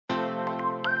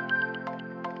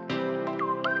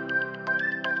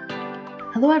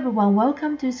Hello everyone,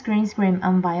 welcome to Screen Scream.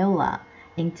 I'm Viola.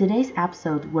 In today's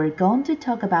episode, we're going to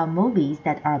talk about movies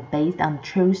that are based on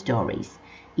true stories.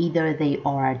 Either they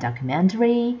are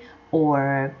documentary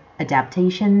or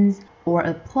adaptations or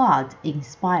a plot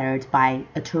inspired by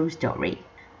a true story.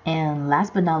 And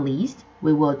last but not least,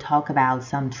 we will talk about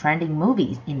some trending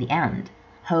movies in the end.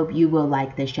 Hope you will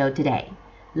like the show today.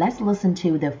 Let's listen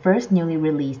to the first newly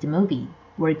released movie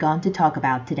we're going to talk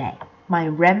about today, My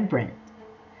Rembrandt.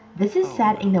 This is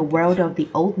set in the world of the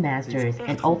old masters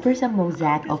and offers a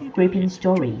mosaic of gripping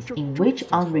stories in which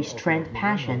unrestrained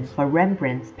passion for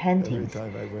Rembrandt's paintings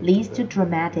leads to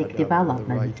dramatic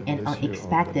development and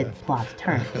unexpected plot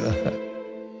turns.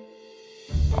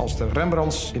 Als de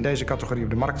Rembrandts in deze categorie op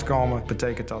de markt komen,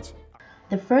 betekent dat.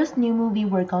 The first new movie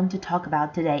we're going to talk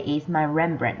about today is My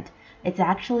Rembrandt. It's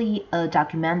actually a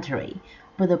documentary,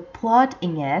 but the plot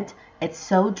in it is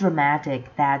so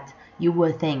dramatic that you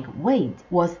would think, wait,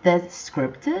 was this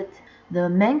scripted? The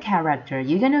main character,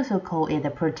 you can also call it the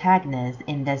protagonist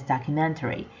in this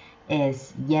documentary,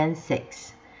 is Jan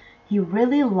Six. He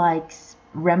really likes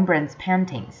Rembrandt's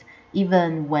paintings,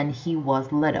 even when he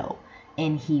was little,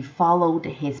 and he followed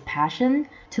his passion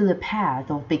to the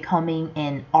path of becoming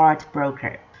an art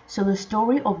broker. So the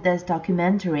story of this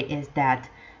documentary is that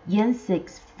Jan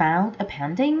Six found a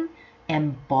painting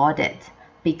and bought it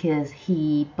because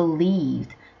he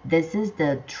believed this is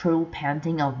the true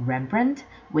painting of Rembrandt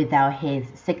without his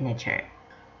signature.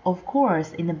 Of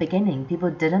course, in the beginning,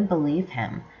 people didn't believe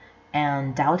him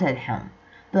and doubted him.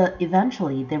 But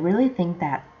eventually, they really think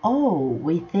that, oh,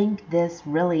 we think this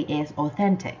really is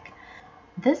authentic.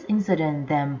 This incident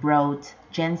then brought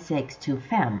Jan Six to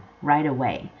fame right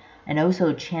away and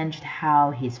also changed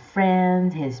how his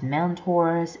friends, his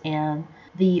mentors, and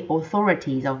the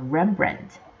authorities of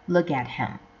Rembrandt look at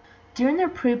him. During the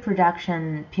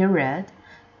pre-production period,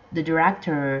 the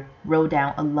director wrote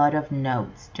down a lot of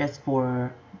notes just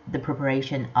for the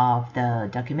preparation of the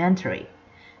documentary.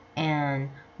 And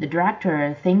the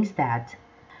director thinks that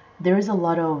there's a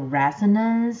lot of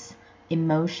resonance,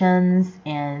 emotions,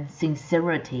 and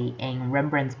sincerity in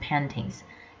Rembrandt's paintings.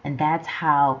 And that's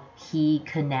how he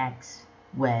connects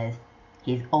with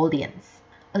his audience.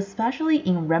 Especially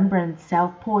in Rembrandt's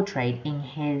self-portrait in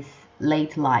his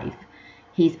late life.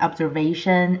 His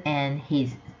observation and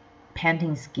his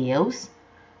painting skills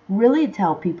really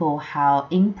tell people how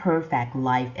imperfect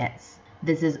life is.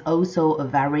 This is also a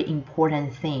very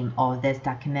important theme of this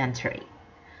documentary.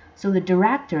 So the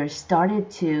director started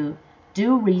to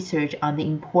do research on the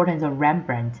importance of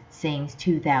Rembrandt since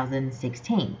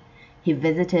 2016. He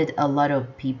visited a lot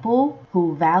of people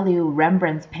who value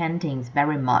Rembrandt's paintings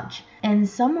very much, and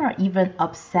some are even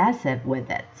obsessive with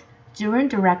it. During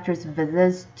director's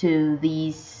visits to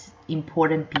these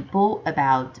important people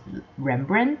about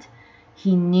Rembrandt,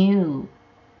 he knew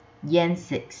Jan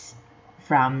Six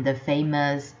from the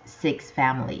famous Six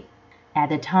family. At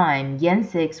the time, Jan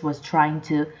Six was trying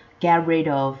to get rid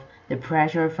of the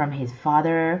pressure from his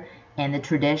father and the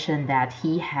tradition that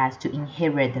he has to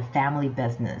inherit the family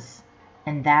business.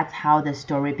 And that's how the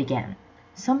story began.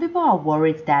 Some people are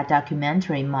worried that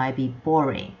documentary might be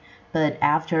boring. But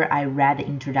after I read the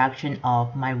introduction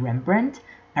of My Rembrandt,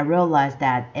 I realized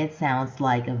that it sounds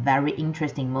like a very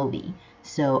interesting movie.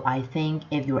 So I think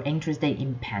if you're interested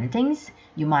in paintings,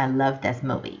 you might love this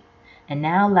movie. And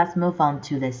now let's move on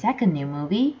to the second new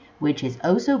movie, which is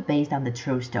also based on the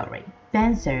true story.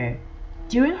 Spencer.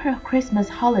 During her Christmas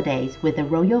holidays with the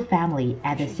royal family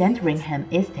at the Sandringham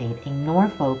estate in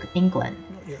Norfolk, England,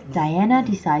 Diana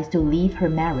decides to leave her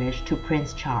marriage to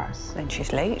Prince Charles. Then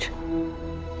she's late.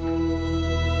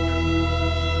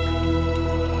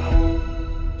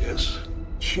 Yes,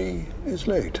 she is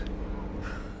late.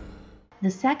 The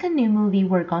second new movie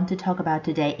we're going to talk about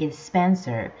today is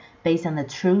Spencer, based on the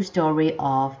true story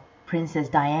of Princess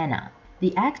Diana.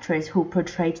 The actress who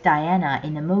portrayed Diana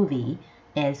in the movie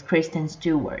is Kristen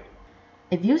Stewart.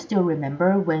 If you still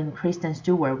remember when Kristen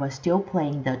Stewart was still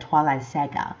playing the Twilight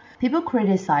Saga, people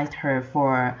criticized her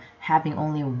for having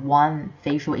only one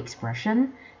facial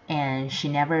expression and she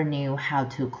never knew how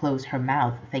to close her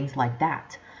mouth, things like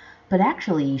that. But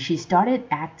actually, she started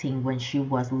acting when she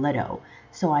was little,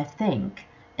 so I think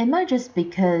it might just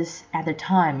because at the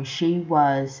time she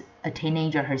was a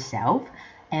teenager herself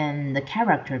and the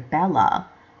character Bella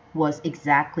was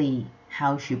exactly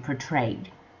how she portrayed.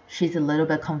 She's a little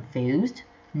bit confused,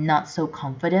 not so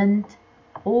confident,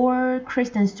 or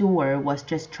Kristen Stewart was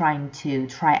just trying to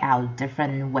try out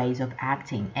different ways of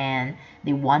acting and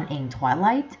the one in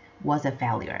Twilight was a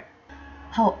failure.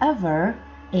 However,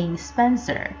 in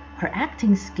Spencer, her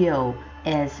acting skill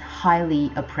is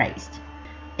highly appraised.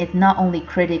 It's not only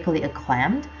critically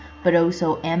acclaimed, but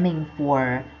also aiming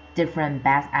for different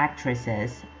best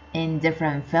actresses in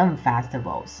different film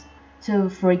festivals. So,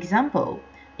 for example,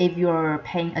 if you're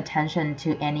paying attention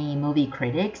to any movie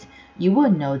critics, you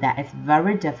will know that it's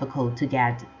very difficult to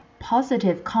get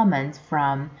positive comments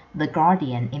from The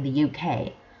Guardian in the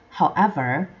UK.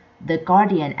 However, The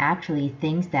Guardian actually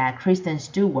thinks that Kristen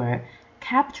Stewart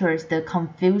captures the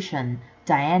confusion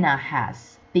Diana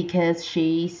has because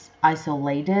she's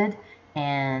isolated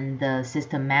and the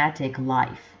systematic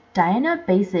life. Diana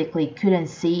basically couldn't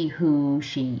see who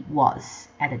she was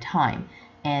at the time,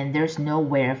 and there's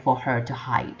nowhere for her to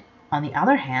hide. On the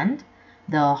other hand,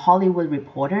 the Hollywood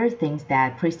Reporter thinks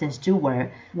that Kristen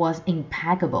Stewart was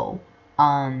impeccable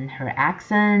on her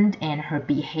accent and her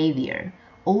behavior,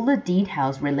 all the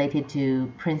details related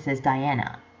to Princess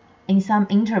Diana. In some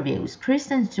interviews,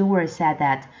 Kristen Stewart said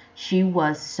that she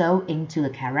was so into the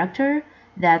character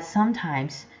that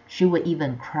sometimes she would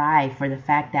even cry for the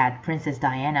fact that Princess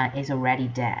Diana is already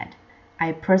dead.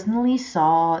 I personally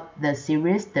saw the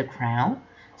series The Crown,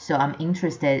 so I'm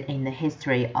interested in the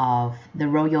history of the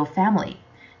royal family.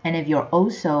 And if you're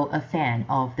also a fan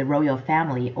of the royal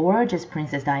family or just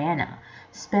Princess Diana,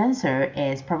 Spencer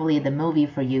is probably the movie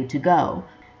for you to go.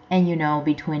 And you know,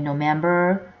 between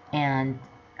November and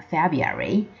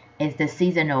February is the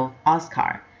season of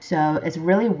Oscar, so it's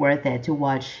really worth it to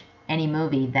watch any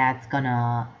movie that's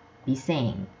gonna be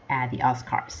seen at the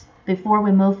Oscars. Before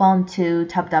we move on to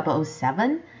Top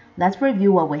 007, let's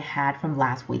review what we had from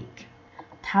last week.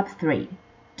 Top 3,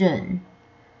 Dune.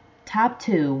 Top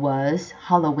 2 was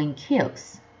Halloween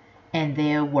Kills, and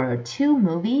there were 2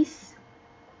 movies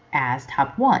as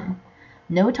top 1,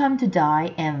 No Time to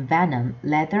Die and Venom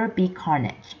Let There Be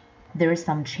Carnage. There is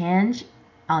some change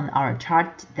on our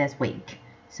chart this week,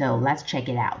 so let's check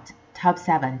it out. Top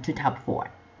 7 to top 4.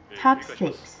 Top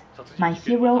 6, My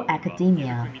Hero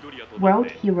Academia, World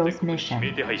Heroes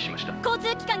Mission.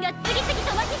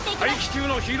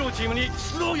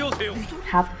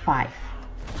 Top 5,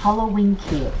 Halloween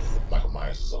Kills. Michael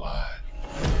Myers is alive.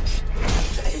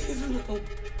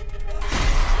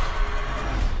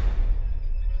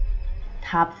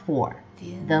 Top 4,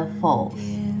 The Falls.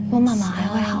 我妈妈还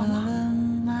会好吗？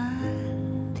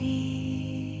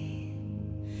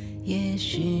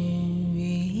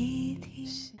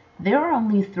 There are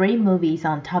only 3 movies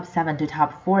on top 7 to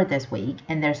top 4 this week,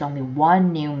 and there's only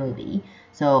 1 new movie,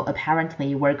 so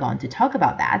apparently we're going to talk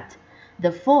about that.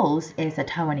 The Falls is a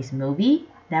Taiwanese movie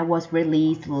that was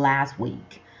released last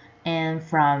week, and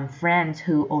from friends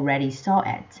who already saw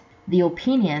it, the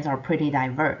opinions are pretty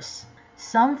diverse.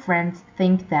 Some friends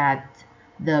think that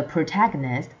the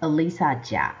protagonist, Elisa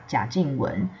Jia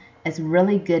Jingwen, is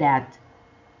really good at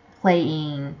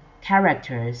playing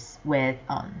characters with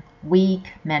weak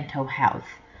mental health.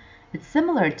 It's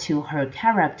similar to her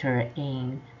character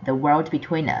in The World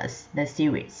Between Us, the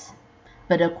series.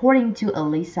 But according to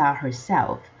Elisa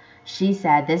herself, she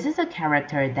said this is a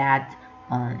character that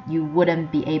you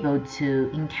wouldn't be able to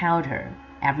encounter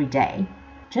every day.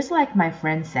 Just like my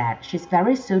friend said, she's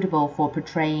very suitable for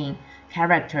portraying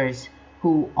characters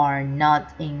who are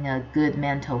not in a good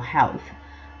mental health.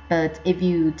 But if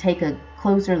you take a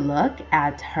closer look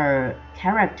at her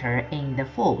character in The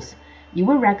Falls, you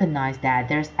will recognize that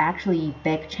there's actually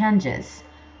big changes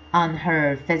on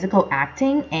her physical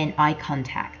acting and eye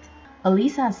contact.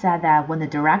 Elisa said that when the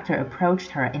director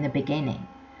approached her in the beginning,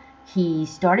 he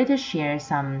started to share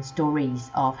some stories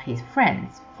of his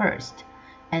friends first,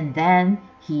 and then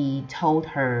he told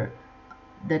her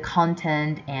the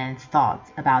content and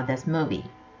thoughts about this movie.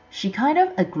 She kind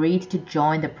of agreed to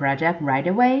join the project right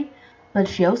away, but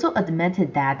she also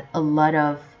admitted that a lot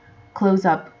of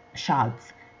close-up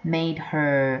shots made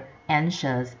her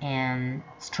anxious and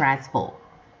stressful.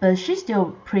 But she's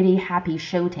still pretty happy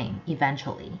shooting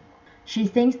eventually. She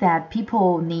thinks that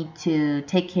people need to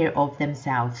take care of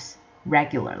themselves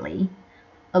regularly.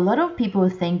 A lot of people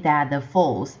think that The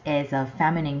Falls is a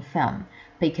feminine film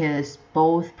because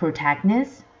both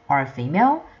protagonists are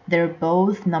female. They're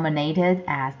both nominated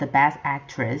as the Best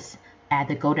Actress at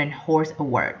the Golden Horse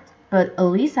Award. But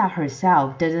Elisa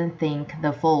herself doesn't think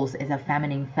The Falls is a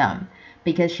feminine film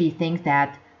because she thinks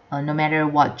that no matter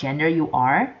what gender you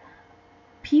are,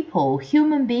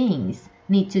 human beings,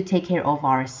 need to take care of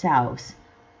ourselves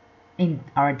in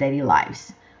our daily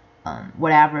lives.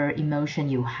 Whatever emotion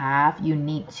you have, you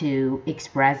need to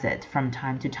express it from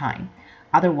time to time.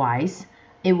 Otherwise,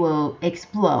 it will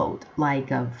explode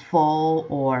like a fall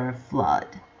or flood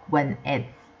when it's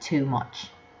too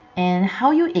much. And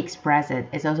how you express it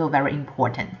is also very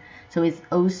important. So it's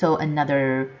also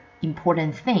another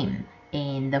important theme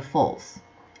in The Falls.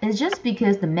 It's just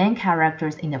because the main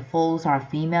characters in the Falls are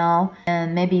female,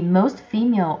 and maybe most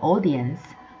female audience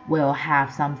will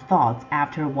have some thoughts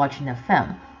after watching the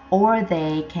film, or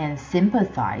they can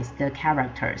sympathize the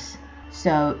characters.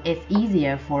 So it's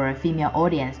easier for a female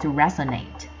audience to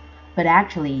resonate. But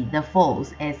actually, The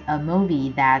Falls is a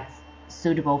movie that's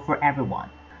suitable for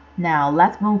everyone. Now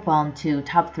let's move on to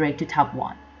top 3 to top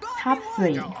 1. Top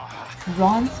 3.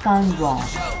 Ron's Gone Wrong.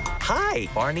 Hi,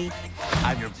 Barney.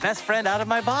 I'm your best friend out of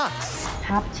my box.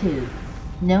 Top 2.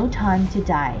 No Time to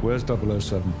Die. Where's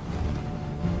 007?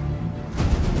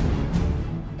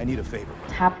 I need a favor.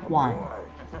 Top 1.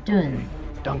 Dune.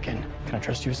 Duncan, can I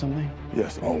trust you with something?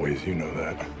 Yes, always. You know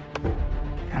that.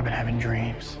 I've been having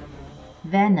dreams.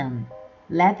 Venom.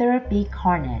 Let There Be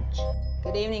Carnage.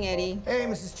 Good evening, Eddie. Hey,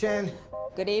 Mrs. Chen.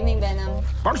 Good evening, Venom.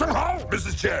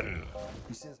 Mrs. Chen.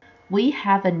 We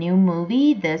have a new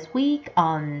movie this week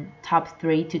on top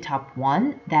 3 to top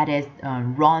 1. That is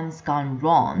Ron's Gone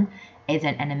Wrong. It's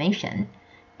an animation.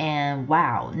 And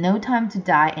wow, No Time to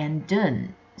Die and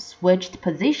Dune switched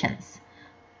positions.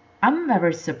 I'm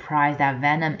very surprised that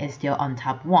Venom is still on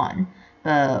top 1,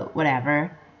 but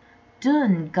whatever.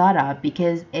 Dune got up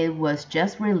because it was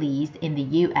just released in the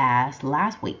US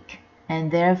last week,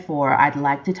 and therefore I'd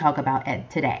like to talk about it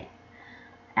today.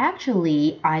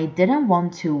 Actually, I didn't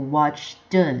want to watch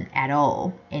Dune at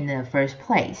all in the first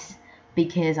place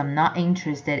because I'm not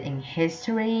interested in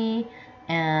history,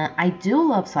 and I do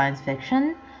love science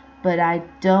fiction, but I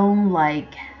don't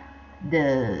like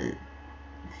the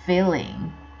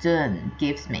feeling Dune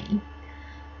gives me.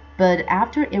 But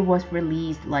after it was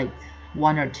released like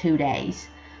 1 or 2 days,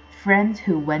 friends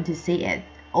who went to see it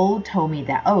all told me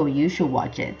that, oh, you should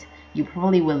watch it. You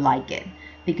probably will like it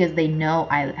because they know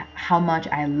how much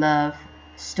I love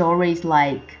stories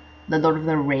like The Lord of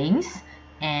the Rings,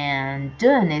 and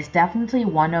Dune is definitely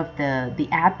one of the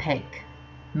epic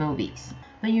movies.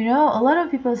 But you know, a lot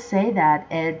of people say that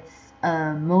it's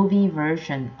a movie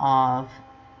version of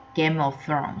Game of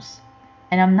Thrones,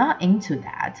 and I'm not into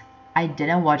that. I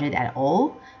didn't watch it at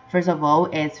all. First of all,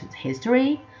 it's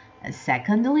history.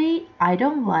 Secondly, I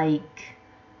don't like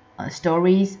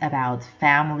stories about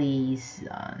families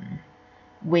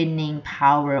winning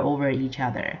power over each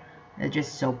other. They're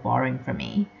just so boring for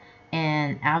me.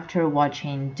 And after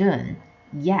watching Dune,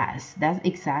 yes, that's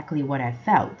exactly what I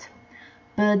felt.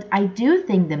 But I do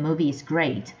think the movie is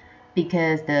great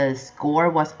because the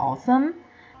score was awesome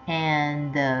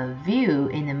and the view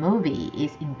in the movie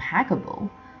is impeccable.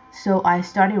 So I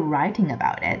started writing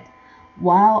about it.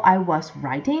 While I was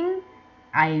writing,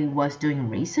 I was doing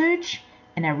research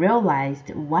and I realized,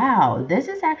 wow, this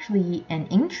is actually an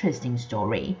interesting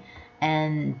story.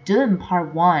 And Dune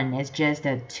Part 1 is just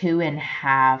a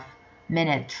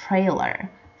 2.5-minute trailer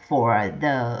for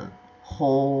the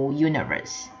whole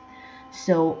universe.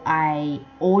 So I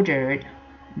ordered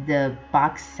the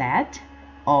box set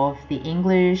of the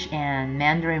English and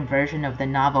Mandarin version of the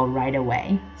novel right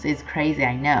away. So it's crazy,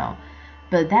 I know.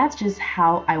 But that's just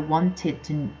how I wanted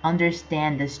to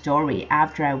understand the story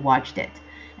after I watched it.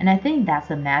 And I think that's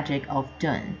the magic of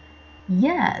Dune.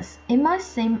 Yes, it might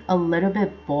seem a little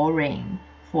bit boring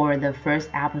for the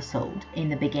first episode in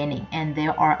the beginning, and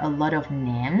there are a lot of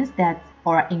names that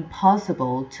are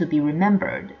impossible to be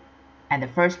remembered at the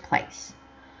first place.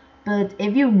 But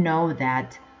if you know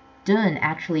that Dune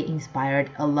actually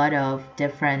inspired a lot of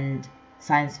different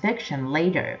science fiction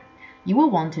later, you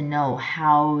will want to know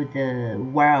how the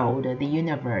world, the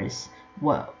universe,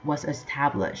 was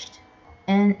established.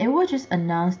 And it was just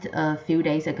announced a few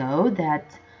days ago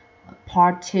that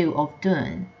part 2 of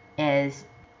Dune is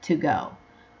to go.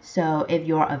 So if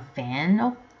you're a fan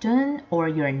of Dune or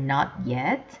you're not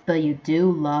yet, but you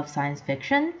do love science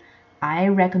fiction, I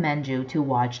recommend you to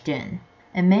watch Dune.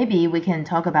 And maybe we can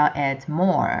talk about it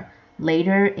more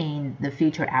later in the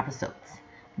future episodes.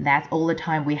 That's all the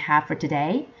time we have for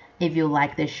today. If you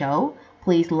like the show,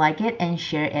 please like it and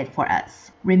share it for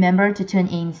us. Remember to tune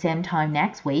in same time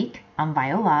next week. I'm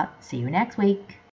Viola. See you next week.